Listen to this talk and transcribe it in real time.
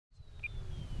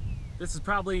This is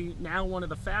probably now one of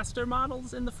the faster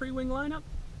models in the Freewing lineup,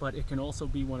 but it can also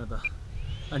be one of a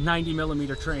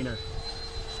 90mm Trainor,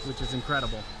 which is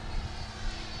incredible.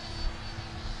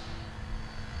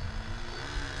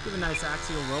 Give a nice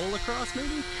axial roll across,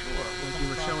 maybe? Sure. Like you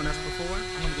were showing us before.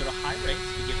 I'm going to go to high rates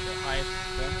to get the highest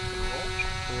performance for the roll.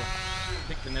 Or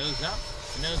pick the nose up,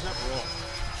 roll.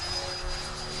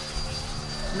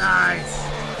 Nice!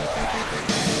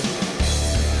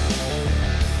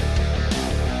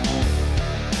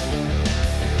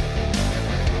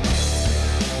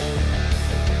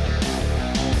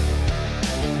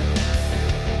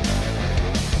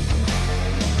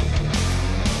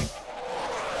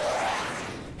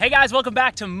 Hey guys, welcome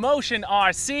back to Motion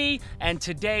RC, and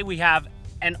today we have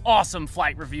an awesome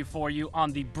flight review for you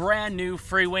on the brand new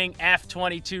Freewing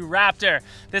F-22 Raptor.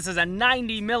 This is a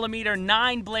 90mm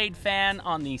 9-blade fan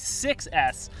on the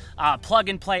 6S plug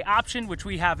and play option, which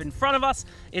we have in front of us.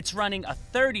 It's running a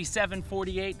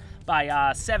 3748 by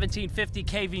 1750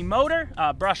 kV motor,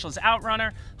 brushless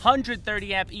outrunner,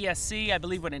 130 amp ESC, I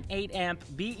believe with an 8 amp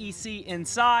BEC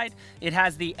inside. It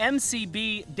has the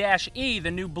MCB-E,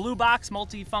 the new blue box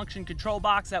multi-function control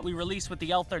box that we released with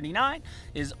the L39,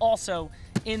 is also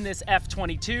in this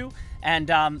F-22,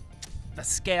 and the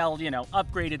scale, you know,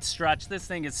 upgraded struts. This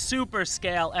thing is super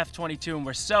scale F-22, and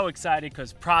we're so excited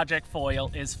because Project Foil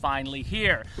is finally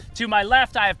here. To my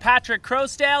left, I have Patrick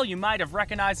Croasdale. You might have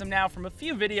recognized him now from a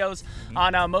few videos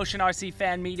on Motion RC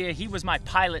Fan Media. He was my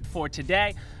pilot for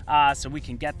today, so we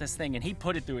can get this thing, and he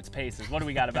put it through its paces. What do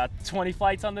we got, about 20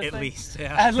 flights on this thing? At least,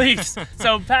 yeah. At least.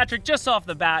 So Patrick, just off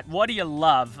the bat, what do you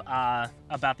love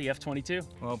about the F-22?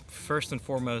 Well, first and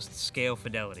foremost, scale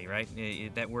fidelity, right?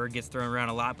 That word gets thrown around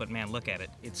a lot, but man, look at it.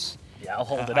 It's I'll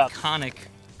hold it up. Iconic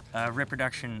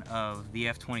reproduction of the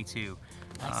F-22.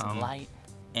 Nice and light.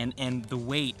 And the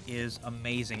weight is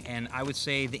amazing. And I would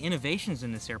say the innovations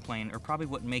in this airplane are probably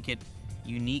what make it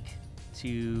unique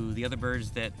to the other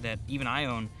birds that even I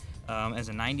own as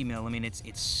a 90mm. I mean,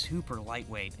 it's super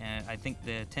lightweight, and I think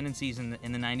the tendencies in the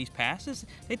 90s past is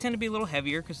they tend to be a little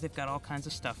heavier because they've got all kinds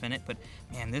of stuff in it, but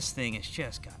man, this thing has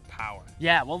just got power.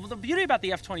 Yeah, well, the beauty about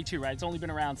the F-22, right, it's only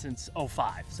been around since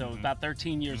 '05, so about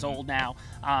 13 years old now.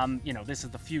 You know, this is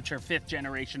the future 5th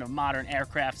generation of modern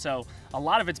aircraft, so a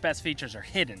lot of its best features are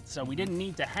hidden, so we didn't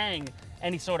need to hang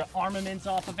any sort of armaments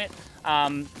off of it.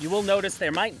 You will notice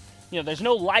there's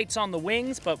no lights on the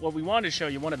wings, but what we wanted to show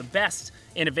you, one of the best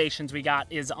innovations we got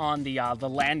is on the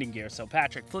landing gear. So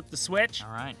Patrick, flip the switch.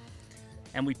 All right.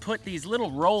 And we put these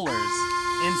little rollers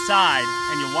inside,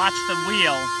 and you watch the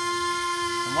wheel,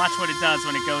 and watch what it does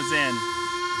when it goes in.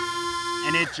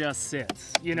 And it just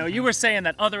sits. You know, you were saying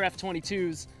that other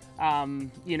F-22s,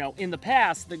 you know, in the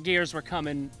past, the gears were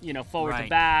coming, you know, forward to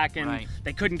back, and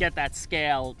they couldn't get that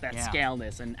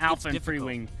scaleness. And Alpha and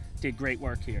Freewing did great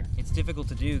work here. It's difficult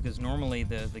to do because normally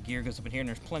the gear goes up in here and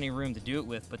there's plenty of room to do it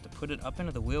with, but to put it up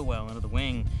into the wheel well, into the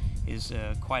wing, is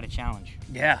quite a challenge.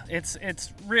 Yeah,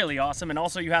 it's really awesome. And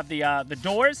also you have the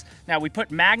doors. Now we put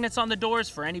magnets on the doors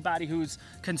for anybody who's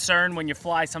concerned when you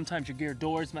fly. Sometimes your gear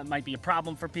doors might be a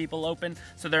problem for people open.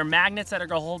 So there are magnets that are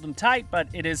gonna hold them tight, but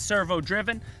it is servo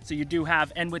driven. So you do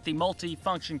have, and with the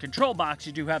multi-function control box,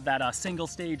 you do have that single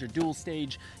stage or dual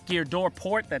stage gear door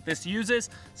port that this uses.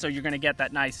 So you're gonna get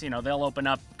that nice, you know, they'll open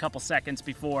up a couple seconds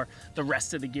before the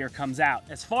rest of the gear comes out.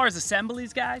 As far as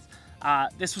assemblies, guys,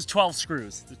 this was 12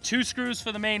 screws. The 2 screws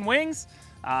for the main wings,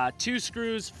 2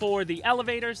 screws for the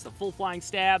elevators, the full flying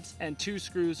stabs, and 2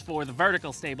 screws for the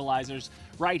vertical stabilizers.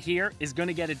 Right here is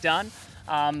gonna get it done.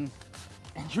 And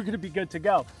you're gonna be good to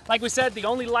go. Like we said, the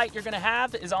only light you're gonna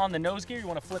have is on the nose gear. You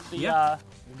wanna flip the,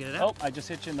 we'll get it out. Oh, I just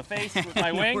hit you in the face with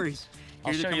my wing. No worries.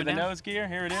 I'll show you the nose gear.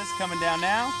 Here it is, coming down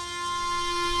now.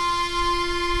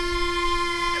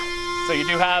 So you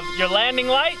do have your landing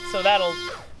light, so that'll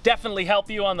definitely help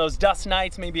you on those dust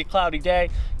nights, maybe a cloudy day,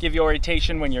 give you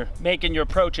orientation when you're making your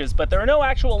approaches. But there are no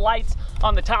actual lights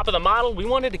on the top of the model. We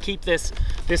wanted to keep this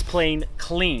plane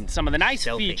clean. Some of the nice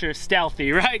features,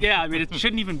 stealthy, right? Yeah, I mean, it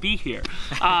shouldn't even be here.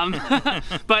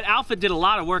 But Alpha did a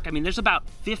lot of work. I mean, there's about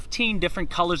 15 different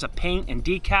colors of paint and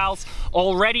decals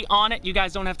already on it. You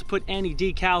guys don't have to put any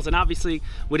decals, and obviously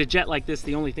with a jet like this,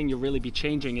 the only thing you'll really be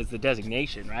changing is the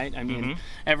designation, right? I mean,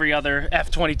 every other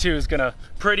F-22 is gonna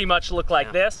pretty much look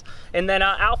like this. And then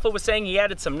Alpha was saying he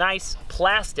added some nice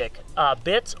plastic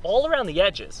bits all around the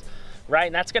edges, right?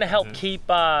 And that's gonna help keep,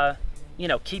 you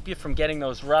know, keep you from getting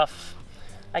those rough,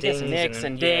 I guess, nicks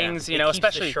and dings, you know,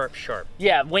 especially sharp.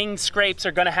 Yeah, wing scrapes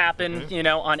are gonna happen, you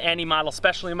know, on any model,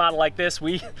 especially a model like this.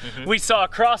 We saw a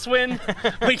crosswind.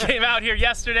 We came out here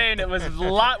yesterday and it was a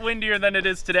lot windier than it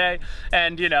is today.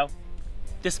 And, you know,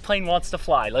 this plane wants to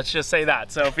fly. Let's just say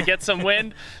that. So if we get some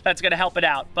wind, that's gonna help it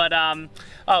out. But,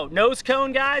 oh, nose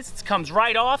cone, guys, it comes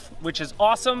right off, which is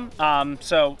awesome.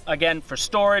 So again, for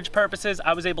storage purposes,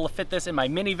 I was able to fit this in my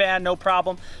minivan, no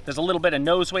problem. There's a little bit of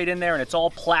nose weight in there, and it's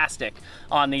all plastic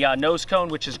on the nose cone,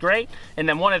 which is great. And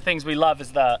then one of the things we love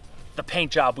is the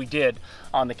paint job we did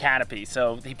on the canopy.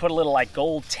 So he put a little like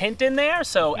gold tint in there.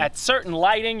 So at certain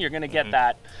lighting, you're gonna get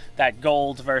that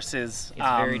gold versus... It's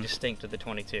very distinct to the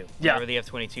 22. Yeah. Whenever the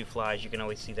F-22 flies, you can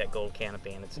always see that gold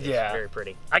canopy, and it's very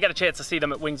pretty. I got a chance to see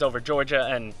them at Wings Over Georgia,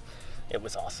 and it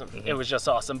was awesome. It was just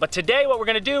awesome. But today what we're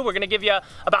gonna do, we're gonna give you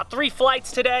about 3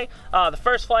 flights today. The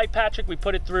first flight, Patrick, we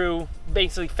put it through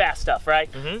basically fast stuff,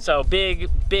 right? So big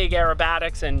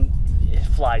aerobatics, and it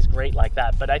flies great like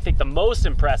that. But I think the most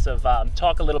impressive,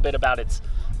 talk a little bit about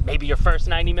maybe your first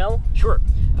 90 mil? Sure.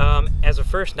 As a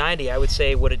first 90, I would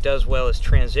say what it does well is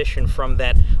transition from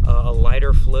that a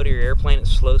lighter, floatier airplane at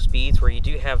slow speeds, where you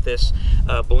do have this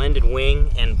blended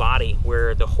wing and body,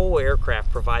 where the whole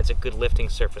aircraft provides a good lifting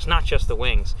surface, not just the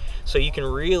wings. So you can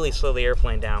really slow the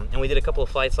airplane down. And we did a couple of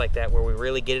flights like that where we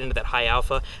really get into that high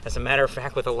alpha. As a matter of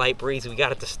fact, with a light breeze, we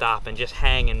got it to stop and just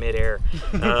hang in midair.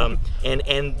 And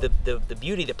the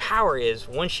beauty, the power is,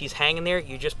 once she's hanging there,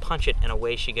 you just punch it and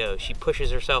away she goes. She pushes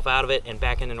herself out of it and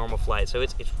back into normal flight. So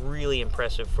it's really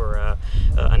impressive for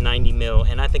a 90 mil,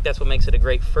 and I think that's what makes it a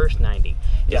great first 90,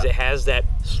 is it has that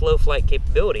slow flight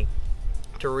capability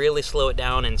to really slow it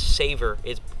down and savor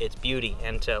its beauty,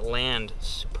 and to land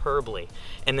superbly,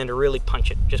 and then to really punch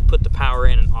it. Just put the power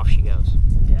in and off she goes.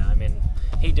 Yeah, I mean,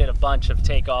 he did a bunch of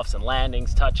takeoffs and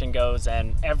landings, touch and goes,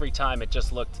 and every time it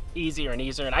just looked easier and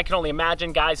easier. And I can only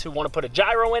imagine guys who want to put a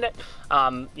gyro in it.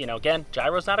 You know, again,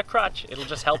 gyro's not a crutch. It'll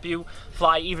just help you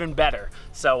fly even better.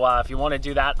 So if you want to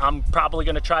do that, I'm probably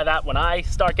going to try that when I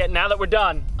start getting, now that we're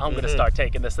done, I'm going to start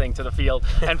taking this thing to the field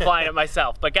and flying it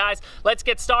myself. But guys, let's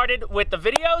get started with the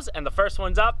videos. And the first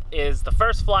one's up is the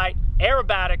first flight,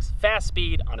 aerobatics, fast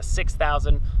speed on a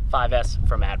 6000 5S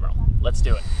from Admiral. Let's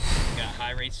do it. Got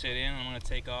high rate set in. I'm going to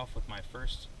take off with my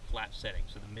first flap setting,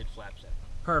 so the mid flap setting.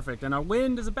 Perfect. And our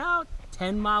wind is about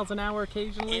 10 miles an hour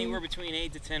occasionally? Anywhere between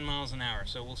 8 to 10 miles an hour,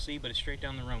 so we'll see, but it's straight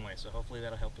down the runway, so hopefully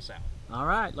that'll help us out. All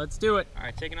right, let's do it. All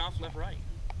right, taking off left, right.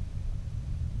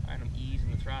 All right, I'm easing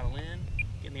the throttle in,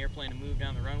 getting the airplane to move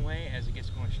down the runway. As it gets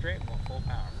going straight, we're going full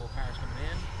power. Full power's coming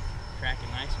in, tracking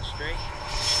nice and straight.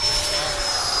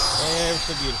 Ever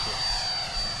so beautiful.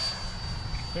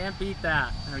 Can't beat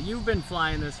that. Now, you've been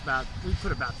flying this we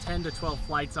put about 10 to 12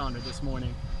 flights on her this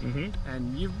morning.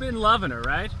 And you've been loving her,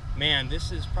 right? Man,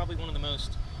 this is probably one of the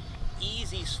most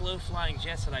easy, slow flying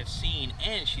jets that I've seen,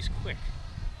 and she's quick.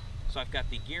 So I've got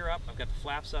the gear up, I've got the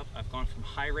flaps up, I've gone from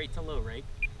high rate to low rate.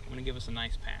 I'm gonna give us a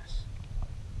nice pass.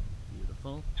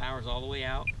 Beautiful. Power's all the way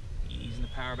out, easing the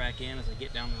power back in as I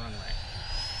get down the runway.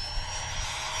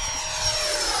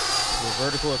 We're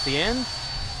vertical at the end.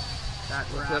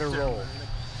 Let's let her roll.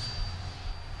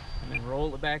 And then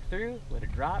roll it back through, let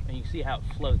it drop, and you see how it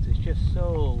floats. It's just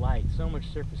so light, so much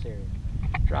surface area.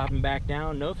 Dropping back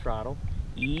down, no throttle,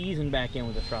 easing back in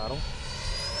with the throttle.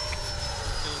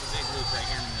 Doing the big loop right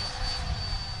here in the middle.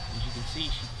 As you can see,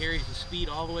 she carries the speed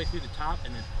all the way through the top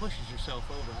and then pushes herself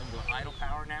over. I can go idle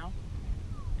power now,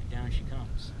 and down she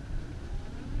comes.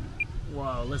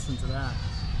 Whoa, listen to that.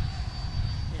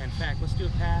 Yeah, in fact, let's do a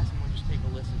pass and we'll just take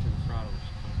a listen to the throttle as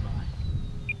she comes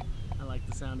by. I like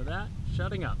the sound of that.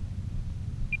 Shutting up.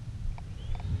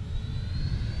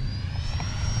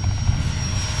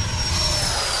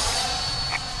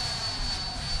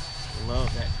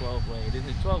 Love that 12 blade. Is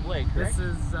it 12 blade, correct? This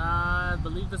is, I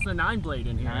believe this is a 9 blade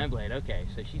in here. 9 blade, okay.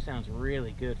 So she sounds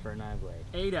really good for a 9 blade.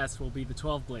 8S will be the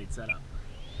 12 blade setup.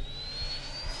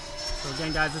 So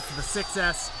again, guys, this is the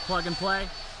 6S plug and play.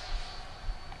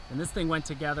 And this thing went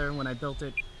together when I built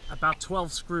it. About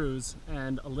 12 screws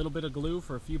and a little bit of glue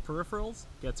for a few peripherals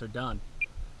gets her done.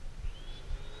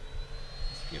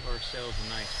 Let's give ourselves a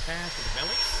nice pass with the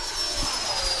belly.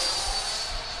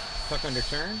 Tuck under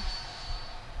turn.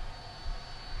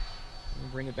 We'll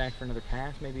bring it back for another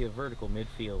pass, maybe a vertical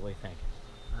midfield. What do you think?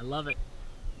 I love it.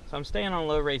 So I'm staying on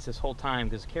low rates this whole time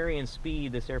because carrying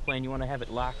speed, this airplane, you want to have it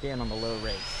locked in on the low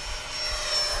rate.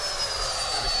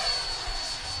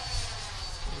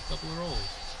 Get a couple of rolls.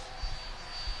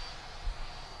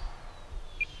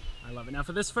 I love it. Now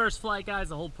for this first flight, guys,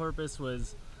 the whole purpose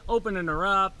was opening her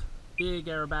up, big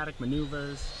aerobatic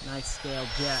maneuvers, nice scale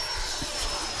jet.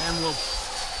 And we'll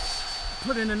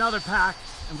put in another pack,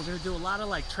 and we're gonna do a lot of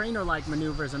like Trainor-like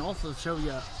maneuvers and also show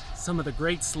you some of the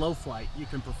great slow flight you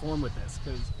can perform with this,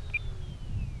 because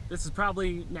this is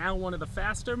probably now one of the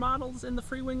faster models in the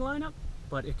Freewing lineup,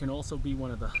 but it can also be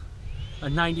one of a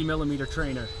 90mm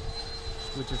Trainor.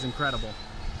 which is incredible.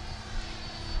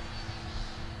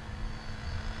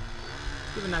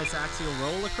 Give a nice axial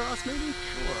roll across, maybe?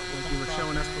 Sure. Like you were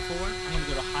showing us before. I'm going to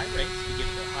go to high rates to get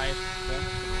the highest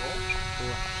performance of the roll.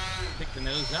 Cool. Pick the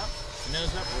nose up,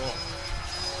 roll.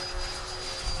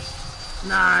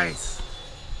 Nice.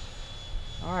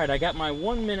 All right, I got my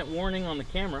 1 minute warning on the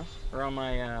camera, or on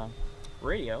my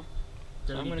radio.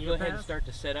 So I'm going to go ahead and start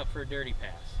to set up for a dirty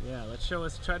pass. Yeah,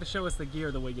 try to show us the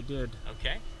gear the way you did.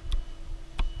 Okay.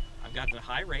 I've got the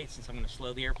high rate since I'm going to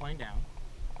slow the airplane down.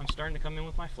 I'm starting to come in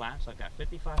with my flaps. I've got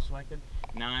 55 selected.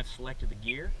 Now I've selected the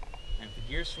gear. And if the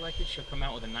gear's selected, she'll come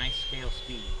out with a nice scale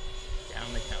speed.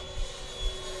 Down they come.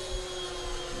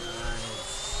 Nice.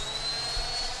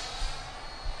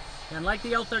 And like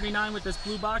the L-39 with this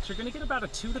blue box, you're going to get about a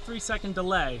 2 to 3 second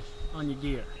delay on your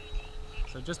gear.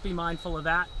 So just be mindful of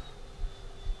that.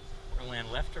 We're going to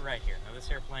land left to right here. Now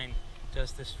this airplane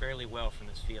does this fairly well from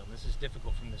this field. This is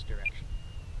difficult from this direction.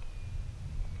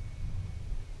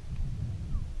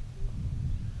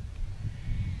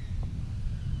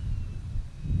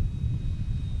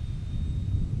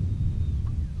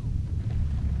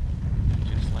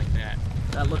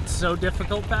 That looked so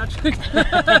difficult, Patrick.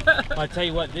 I'll tell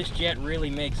you what, this jet really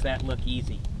makes that look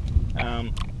easy.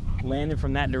 Landing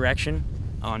from that direction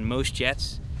on most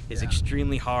jets is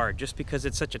extremely hard just because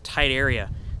it's such a tight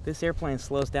area. This airplane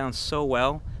slows down so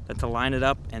well that to line it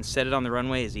up and set it on the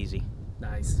runway is easy.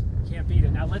 Nice. Can't beat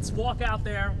it. Now let's walk out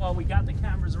there while we got the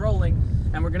cameras rolling,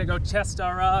 and we're gonna go test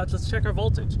our, let's check our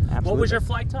voltage. Absolutely. What was your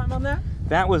flight time on that?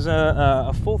 That was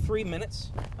a full 3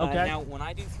 minutes. Okay. Now, when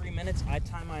I do 3 minutes, I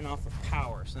time mine off of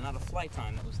power, so not a flight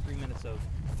time. That was 3 minutes of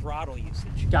throttle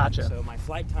usage. Gotcha. So my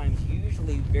flight times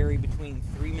usually vary between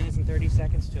 3 minutes and 30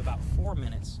 seconds to about 4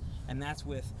 minutes, and that's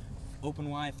with open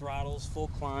wide throttles, full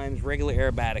climbs, regular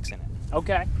aerobatics in it.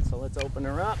 Okay, so let's open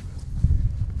her up.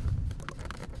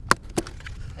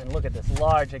 And look at this,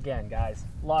 large again, guys.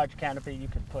 Large canopy. You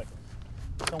could put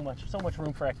so much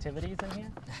room for activities in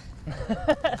here.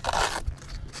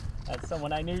 As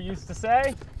someone I knew used to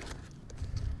say.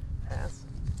 Pass.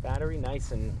 Battery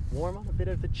nice and warm on a bit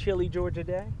of a chilly Georgia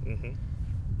day. Mm-hmm.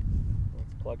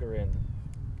 Let's plug her in.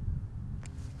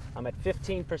 I'm at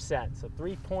 15%, so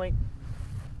 3.768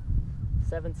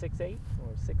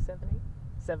 or 678?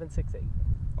 768.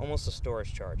 Almost a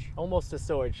storage charge. Almost a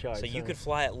storage charge. So you could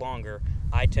fly it longer.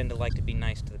 I tend to like to be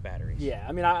nice to the batteries. Yeah,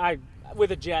 I mean, I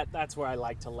with a jet, that's where I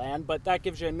like to land, but that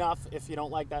gives you enough. If you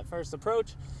don't like that first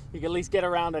approach, you can at least get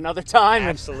around another time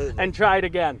and try it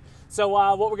again. So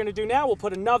what we're going to do now, we'll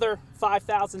put another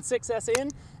 5006S in,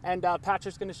 and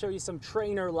Patrick's going to show you some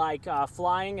Trainor-like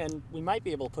flying, and we might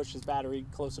be able to push this battery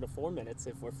closer to 4 minutes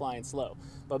if we're flying slow.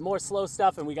 But more slow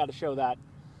stuff, and we got to show that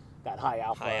high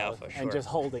alpha, sure. And just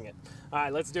holding it. All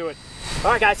right, let's do it.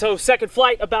 All right, guys, so second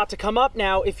flight about to come up.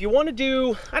 Now, if you want to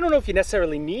do, I don't know if you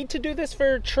necessarily need to do this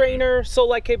for Trainor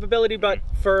SOL-like capability, but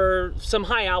for some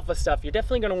high alpha stuff, you're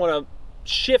definitely going to want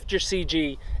to shift your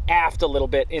CG aft a little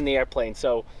bit in the airplane.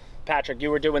 So, Patrick,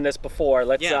 you were doing this before.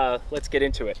 Let's get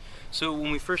into it. So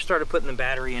when we first started putting the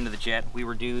battery into the jet, we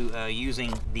were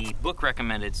using the book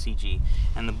recommended CG,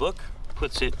 and the book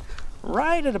puts it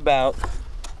right at about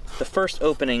the first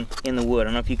opening in the wood. I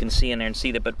don't know if you can see in there and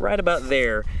see that, but right about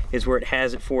there is where it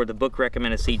has it for the book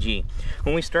recommended CG.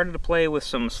 When we started to play with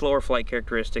some slower flight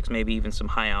characteristics, maybe even some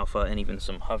high alpha and even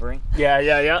some hovering,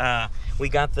 we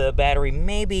got the battery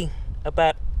maybe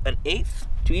about 1/8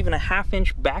 to even a 1/2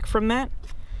 inch back from that,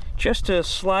 just to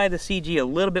slide the CG a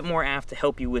little bit more aft to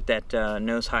help you with that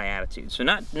nose high attitude. So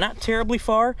not terribly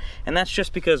far, and that's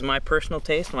just because my personal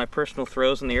taste, my personal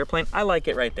throws in the airplane, I like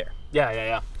it right there.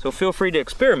 Yeah. So feel free to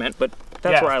experiment, but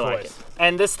that's where I like it.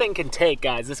 And this thing can take,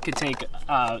 guys, this could take,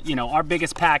 you know, our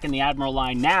biggest pack in the Admiral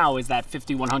line now is that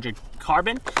 5100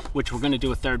 carbon, which we're going to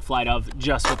do a third flight of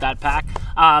just with that pack.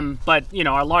 But, you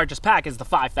know, our largest pack is the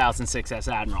 5006S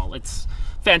Admiral. It's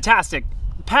fantastic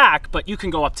pack, but you can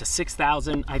go up to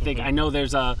 6,000. I think I know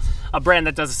there's a brand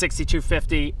that does a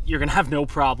 6250. You're gonna have no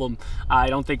problem, I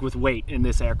don't think, with weight in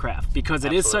this aircraft because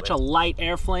it is such a light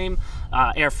airframe.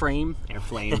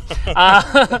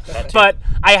 But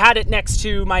I had it next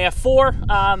to my F4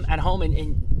 at home,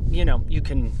 and you know, you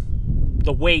can,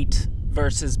 the weight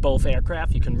versus both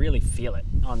aircraft, you can really feel it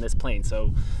on this plane.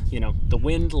 So, you know, the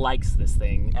wind likes this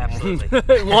thing. Absolutely. And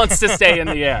it wants to stay in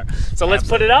the air. So let's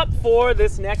put it up for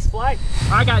this next flight.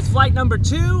 All right, guys, flight number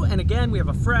 2. And again, we have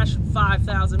a fresh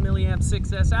 5,000 milliamp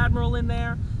 6S Admiral in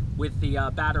there with the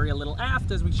battery a little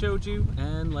aft, as we showed you.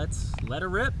 And let's let her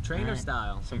rip, Trainor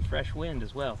style. Some fresh wind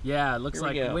as well. Yeah, it looks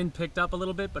like the wind picked up a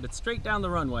little bit, but it's straight down the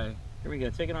runway. Here we go,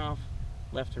 taking off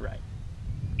left to right.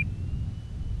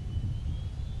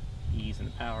 Easing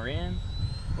the power in,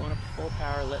 Going up to full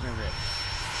power, letting her rip.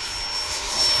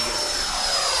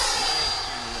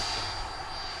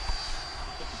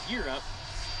 Put the gear up,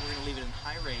 we're going to leave it in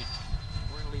high rate.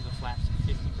 We're going to leave the flaps at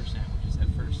 50%, which is that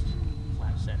first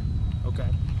flap setting. Okay.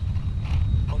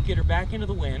 I'll get her back into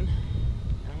the wind,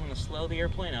 and I'm going to slow the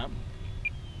airplane up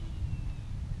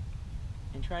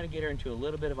and try to get her into a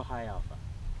little bit of a high alpha.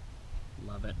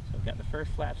 Love it. So I've got the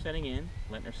first flap setting in,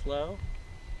 letting her slow.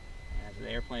 As the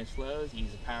airplane slows,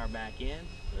 ease the power back in,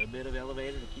 a little bit of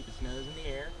elevator to keep its nose in the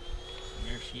air. And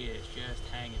there she is, just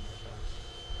hanging there, folks.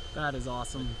 That is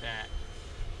awesome. Look at that.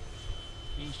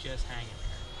 She's just hanging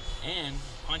there. And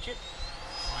punch it,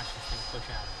 watch this thing push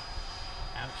out of it.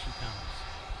 Out she comes.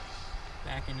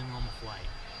 Back into normal flight.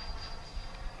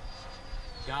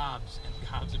 Gobs and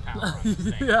gobs of power on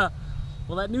this thing. Yeah.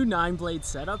 Well, that new 9-blade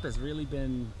setup has really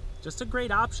been just a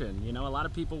great option. You know, a lot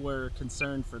of people were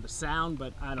concerned for the sound,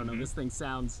 but I don't know, this thing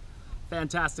sounds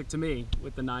fantastic to me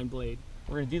with the 9-blade.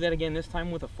 We're going to do that again this time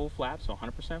with a full flap, so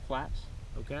 100% flaps.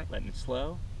 Okay. Letting it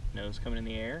slow, nose coming in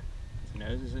the air. As the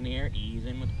nose is in the air, ease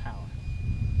in with the power.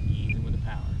 Ease in with the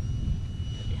power.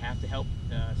 If you have to help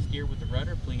steer with the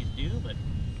rudder, please do, but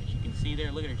as you can see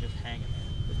there, look at her just hanging there.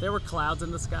 If there were clouds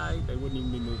in the sky, they wouldn't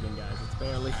even be moving, guys. It's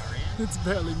barely, it's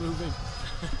barely moving.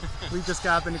 We just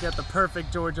happened to get the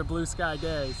perfect Georgia blue sky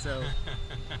day, so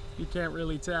you can't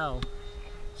really tell.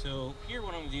 So here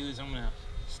what I'm going to do is I'm going to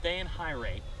stay in high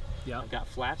rate. Yeah. I've got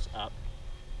flaps up,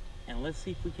 and let's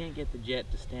see if we can't get the jet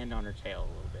to stand on her tail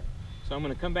a little bit. So I'm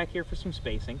going to come back here for some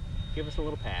spacing, give us a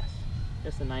little pass.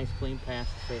 Just a nice clean pass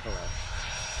to say hello.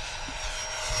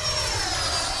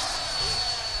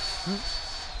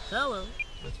 Hello.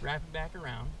 Let's wrap it back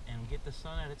around and get the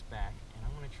sun at its back, and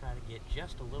I'm going to try to get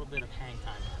just a little bit of hang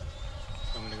time out of it.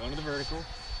 So I'm going to go into the vertical,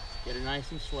 get her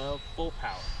nice and slow, full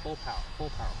power, full power,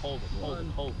 full power, hold it, hold it,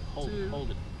 hold it, hold it,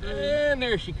 hold it, and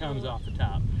there she comes off the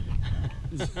top.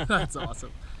 That's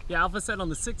awesome. Yeah, Alpha set on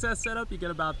the 6S setup, you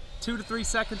get about 2 to 3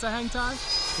 seconds of hang time.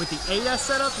 With the 8S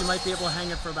setup, you might be able to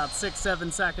hang it for about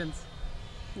 6-7 seconds,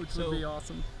 which would be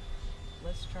awesome.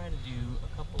 Let's try to do a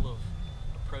couple of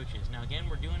approaches. Now again,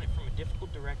 we're doing it from a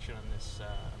difficult direction on this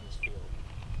field.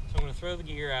 So I'm going to throw the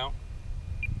gear out,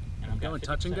 and I'm going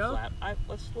touch and go.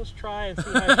 Let's try and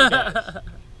see how she does.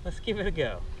 Let's give it a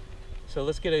go. So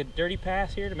let's get a dirty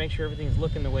pass here to make sure everything's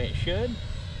looking the way it should.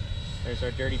 There's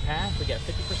our dirty pass. We got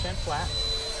 50% flat.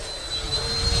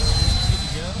 Good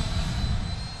to go.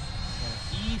 Got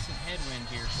to ease some headwind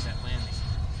here for that landing.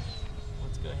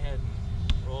 Let's go ahead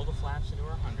and roll the flaps into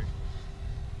our 100.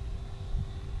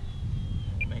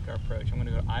 Make our approach. I'm going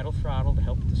to go idle throttle to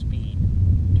help with the speed.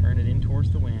 Turn it in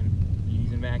towards the wind.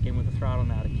 Easing back in with the throttle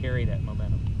now to carry that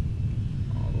momentum.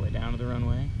 All the way down to the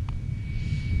runway.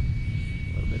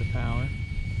 A little bit of power.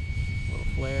 A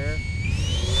little flare.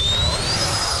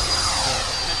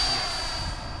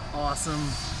 Awesome.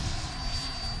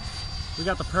 We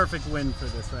got the perfect wind for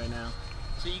this right now.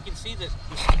 So you can see that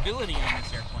the stability on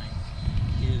this airplane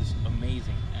is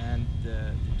amazing. And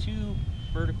the two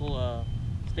vertical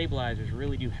stabilizers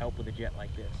really do help with a jet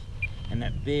like this. And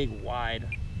that big, wide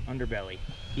underbelly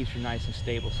keeps her nice and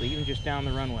stable. So even just down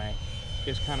the runway,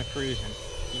 just kind of cruising,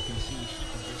 you can see she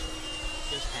can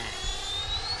just hang.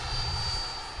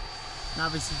 And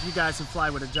obviously, if you guys can fly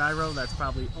with a gyro, that's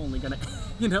probably only gonna,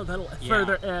 you know, that'll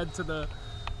further add to the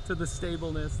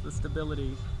stableness, the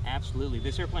stability. Absolutely.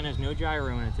 This airplane has no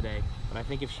gyro in it today, but I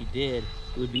think if she did,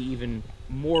 it would be even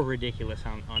more ridiculous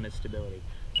on its stability.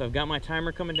 So I've got my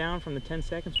timer coming down from the 10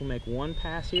 seconds. We'll make one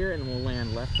pass here and we'll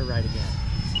land left to right again.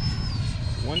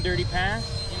 One dirty pass,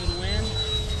 into the wind,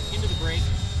 into the brake.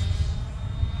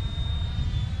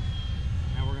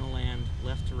 Now we're gonna land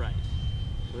left to right.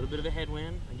 A little bit of a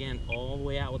headwind, again, all the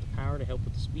way out with the power to help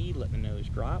with the speed, letting the nose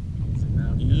drop.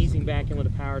 Easing back in with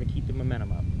the power to keep the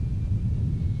momentum up.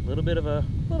 A little bit of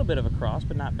a cross,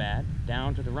 but not bad.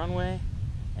 Down to the runway,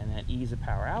 and then ease the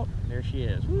power out. There she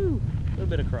is. Woo! A little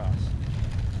bit of cross.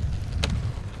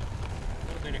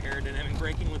 A little bit of aerodynamic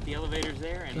braking with the elevators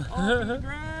there, and off the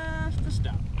grass to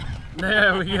stop.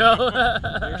 There we go.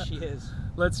 There she is.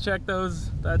 Let's check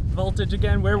that voltage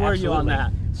again. Where were you on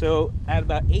that? So at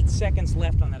about 8 seconds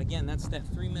left on that. Again, that's that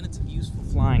 3 minutes of useful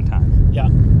flying time. Yeah.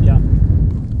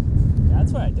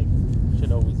 That's what I think it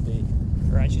should always be.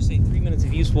 Or I should say 3 minutes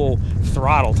of useful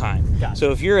throttle time. Gotcha.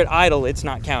 So if you're at idle, it's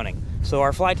not counting. So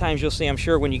our flight times, you'll see, I'm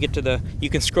sure when you get to you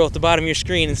can scroll at the bottom of your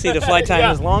screen and see the flight time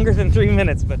is longer than 3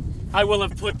 minutes. But I will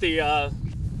have put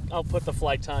I'll put the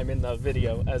flight time in the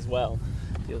video as well.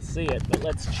 You'll see it, but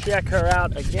let's check her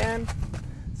out again.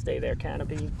 Stay there,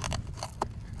 canopy.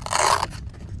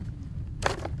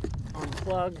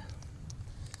 Unplug.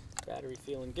 Battery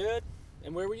feeling good.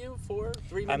 And where were you for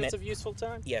 3 minutes of useful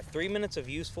time? Yeah, 3 minutes of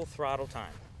useful throttle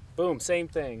time. Boom, same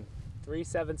thing.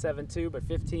 3772, but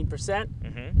 15%.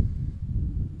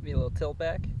 Mm-hmm. Be a little tilt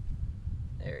back.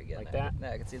 There you go. Like now, that?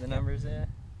 Now I can see the numbers, yeah.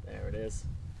 There it is.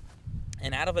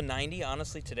 And out of a 90,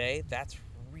 honestly, today, that's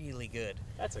really good.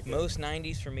 That's a good. Most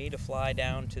 90s for me to fly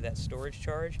down to that storage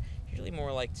charge, usually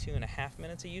more like 2.5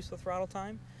 minutes of useful throttle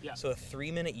time. Yeah. So a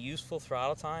 3-minute useful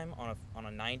throttle time on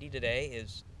a 90 today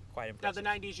is quite impressive.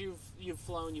 Now the 90s you've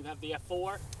flown, you have the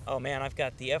F4. Oh man, I've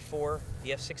got the F4,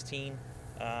 the F-16.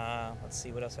 Let's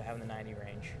see what else I have in the 90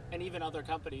 range. And even other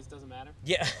companies, doesn't matter.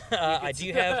 Yeah, I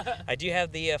do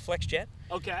have the FlexJet.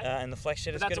 Okay. And the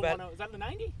FlexJet is that's good about. Is that the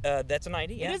 90? That's a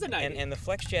 90. Yeah. It is a 90. And the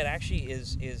FlexJet actually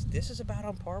is this is about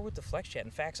on par with the FlexJet.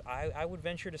 In fact, I would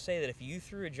venture to say that if you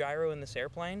threw a gyro in this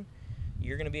airplane,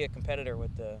 you're going to be a competitor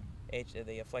with the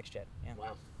FlexJet. Yeah.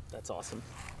 Wow, that's awesome.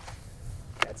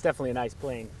 Yeah, it's definitely a nice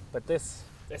plane, but this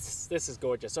is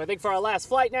gorgeous. So I think for our last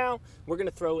flight now, we're gonna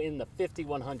throw in the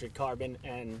 5100 carbon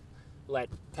and let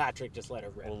Patrick just let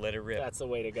it rip. We'll let it rip. That's the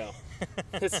way to go.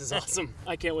 This is awesome.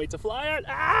 I can't wait to fly it.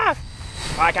 Ah!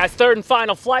 All right, guys, third and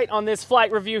final flight on this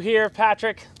flight review here.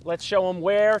 Patrick, let's show them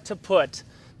where to put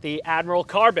the Admiral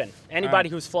Carbon. Anybody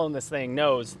who's flown this thing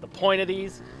knows the point of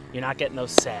these. You're not getting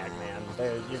those sag,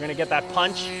 man. You're gonna get that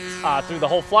punch through the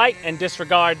whole flight and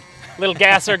disregard little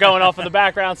gasser going off in the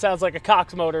background. Sounds like a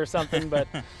Cox motor or something, but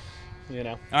you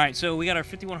know. All right, so we got our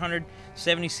 5100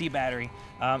 70C battery.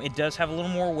 It does have a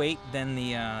little more weight than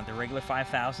the regular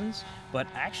 5000s, but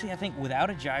actually I think without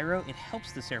a gyro, it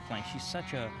helps this airplane. She's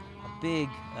such a big,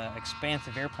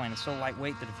 expansive airplane. It's so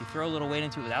lightweight that if you throw a little weight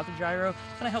into it without the gyro, it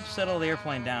kind of helps settle the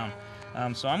airplane down.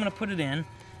 So I'm gonna put it in,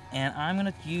 and I'm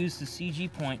gonna use the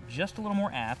CG point just a little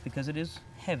more aft because it is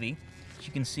heavy. As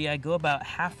you can see, I go about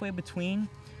halfway between.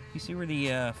 You see where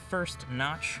the first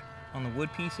notch on the wood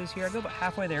piece is here? I go about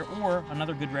halfway there, or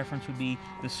another good reference would be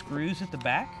the screws at the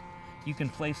back. You can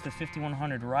place the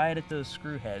 5100 right at those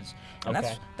screw heads. And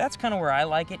that's kind of where I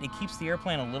like it. It keeps the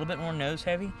airplane a little bit more nose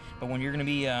heavy, but when you're gonna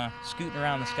be scooting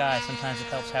around the sky, sometimes it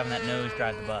helps having that nose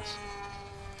drive the bus.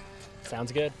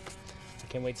 Sounds good. I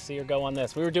can't wait to see her go on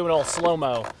this. We were doing a little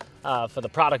slow-mo for the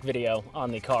product video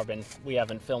on the Carbon. We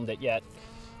haven't filmed it yet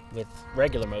with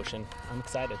regular motion. I'm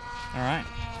excited. All right.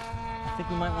 I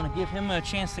think we might want to give him a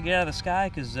chance to get out of the sky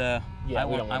because I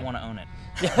want to own it.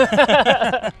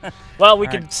 Well, we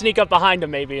could sneak up behind him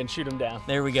maybe and shoot him down.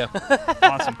 There we go.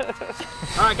 Awesome.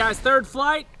 All right, guys, third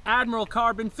flight, Admiral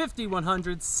Carbon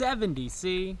 5100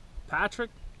 70C. Patrick,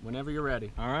 whenever you're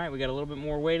ready. All right, we got a little bit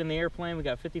more weight in the airplane. We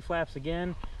got 50 flaps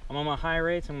again. I'm on my high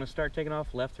rates. I'm going to start taking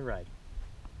off left to right.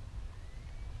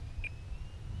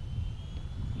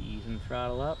 Easing the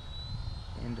throttle up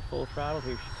into full throttle.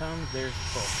 Here she comes. There's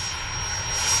the full.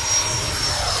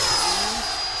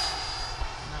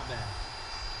 Not bad.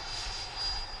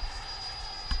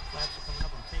 Flaps are coming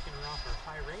up. I'm taking her off her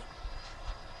high rate.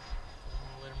 I'm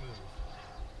going to let her move.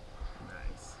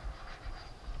 Nice.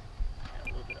 Got a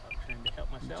little bit of uptrim to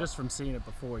help myself. Just from seeing it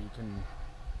before, you can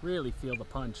really feel the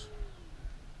punch.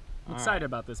 I'm excited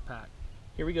about this pack.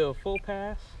 Here we go. Full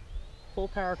pass. Full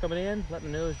power coming in.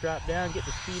 Letting the nose drop down. Get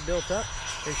the speed built up.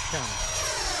 Here she comes.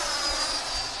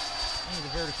 Look at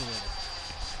the vertical with it.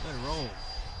 Let her roll.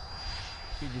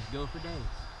 She just go for days.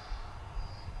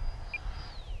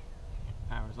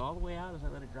 Power's all the way out as I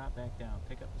let it drop back down.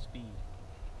 Pick up the speed.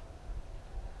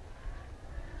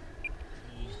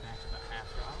 Ease back to about half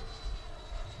throttle.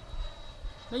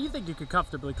 Now you think you could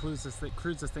comfortably cruise this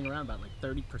thing around about like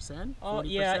 30%? 40%? Oh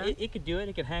yeah, it could do it.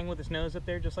 It could hang with its nose up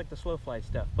there just like the slow flight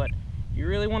stuff. But if you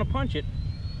really want to punch it,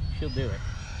 she'll do it.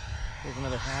 Here's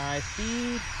another high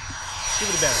speed. Give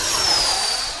it a better.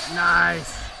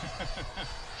 Nice. A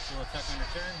little tuck under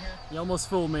turn here. You almost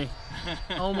fooled me.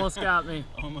 Almost got me.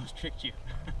 Almost tricked you.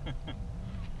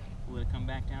 Let it come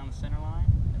back down the center line.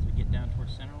 As we get down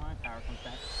towards center line, power comes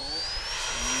back to full.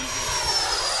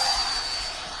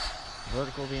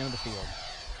 Vertical to the end of the field.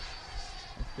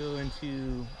 Let's go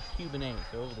into Cuban A.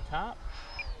 So over the top,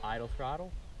 idle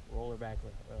throttle, roll her back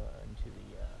into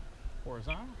the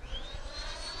horizontal.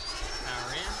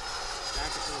 Power in, back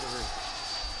up to the roof.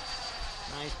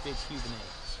 Nice big Cuban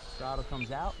A. Throttle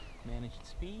comes out, manage its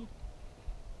speed,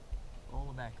 roll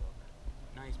it back over.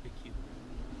 Nice big Cuban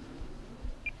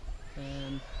A.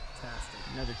 Fantastic.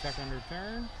 Another tuck under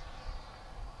turn.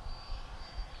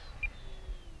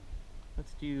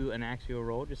 Let's do an axial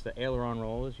roll, just the aileron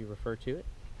roll as you refer to it.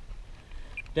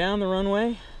 Down the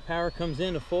runway, power comes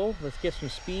in to full. Let's get some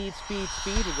speed, speed,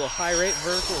 speed. We'll go high rate,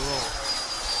 vertical roll.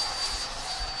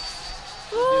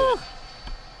 She'll do it.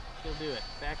 She'll do it.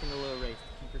 Back into low race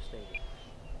to keep her stable.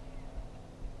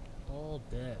 All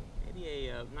dead. maybe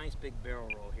a nice big barrel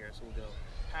roll here. So we'll go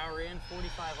power in,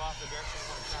 45 off the direction we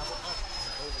want to travel, up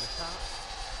and over the top.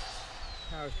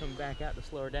 Power's coming back out to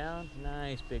slow her down.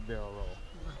 Nice big barrel roll.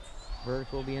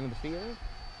 Vertical will be into the field.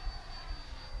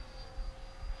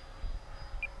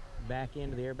 Back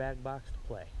into the airbag box to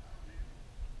play.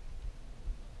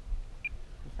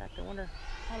 In fact, I wonder,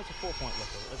 how does a 4-point look?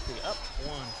 Let's see, up,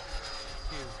 1,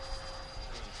 2,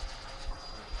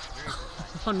 3. Very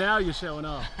precise. Oh, now you're showing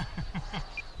off.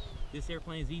 This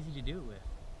airplane is easy to do it with.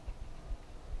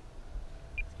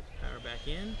 Let's get the power back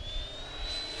in.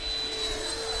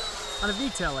 On a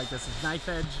V-tail like this, is knife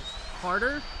edge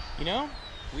harder? You know,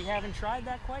 we haven't tried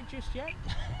that quite just yet.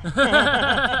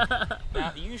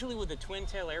 Now, usually with a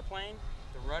twin-tail airplane,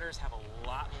 the rudders have a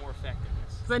lot more effectiveness.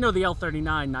 Because I know the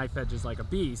L-39 knife edge is like a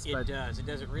beast, but it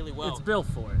does it really well. It's built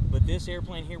for it. But this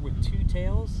airplane here with 2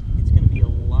 tails, it's going to be a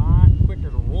lot quicker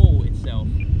to roll itself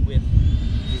with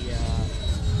the twin.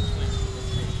 Let's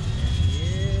see. There she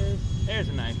is. There's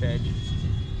a knife edge.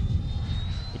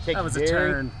 It takes That was a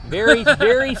turn. very,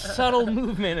 very subtle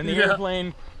movement in the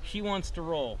airplane she wants to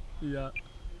roll. Yeah.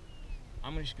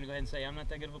 I'm just going to go ahead and say I'm not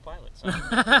that good of a pilot. So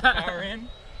power in and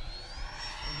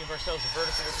give ourselves a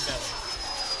vertical with the belly.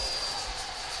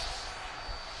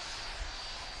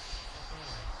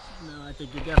 No, I think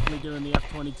you're definitely doing the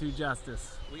F-22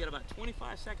 justice. We got about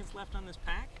 25 seconds left on this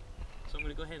pack, so I'm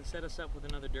going to go ahead and set us up with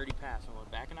another dirty pass. I'm going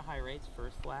back into high rates,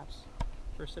 first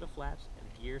set of flaps, and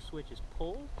gear switch is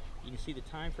pulled. You can see the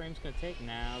time frame's going to take.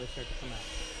 Now they start to come out.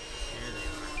 There they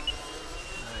are.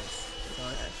 Nice. Go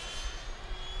ahead.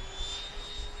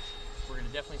 We're going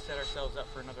to definitely set ourselves up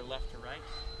for another left to right.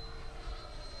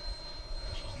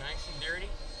 She's nice and dirty.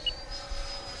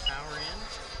 Power in.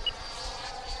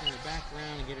 Turn her back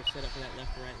around and get her set up for that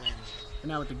left to right landing.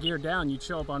 And now with the gear down, you'd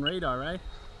show up on radar, right?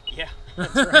 Yeah,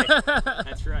 that's right.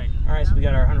 That's right. All right, so we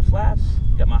got our 100 flaps.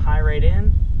 Got my high rate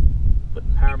in. Put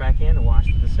the power back in to watch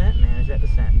the descent. Manage that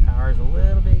descent. Power is a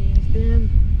little bit eased in.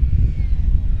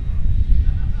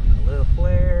 And a little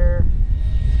flare.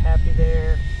 Just happy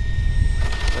there.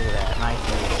 Look at that,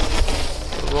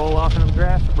 nice. Roll off into the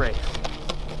grass for brakes.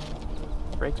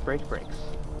 Brakes, brakes, brakes.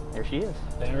 There she is.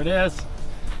 There it is.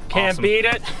 Can't Awesome. beat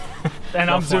it. And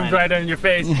I'm zoomed right in your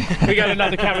face. We got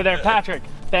another camera there. Patrick,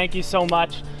 thank you so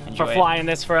much for flying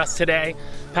this for us today.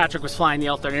 Patrick was flying the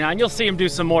L-39. You'll see him do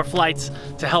some more flights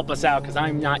to help us out because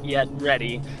I'm not yet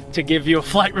ready to give you a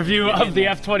flight review of the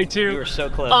F-22. You were so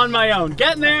close. On my own.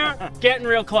 Getting there, getting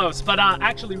real close. But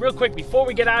actually, real quick, before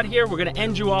we get out of here, we're going to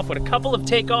end you off with a couple of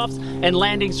takeoffs and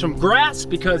landings from grass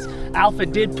because Alpha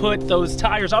did put those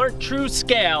tires aren't true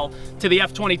scale to the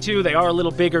F-22. They are a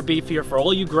little bigger, beefier for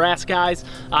all you grass guys.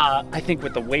 I think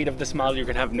with the weight of this model, you're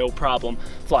going to have no problem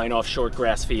flying off short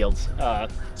grass fields.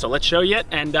 So let's show you it,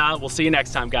 and we'll see you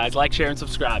next time, guys. Like, share, and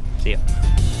subscribe. See ya.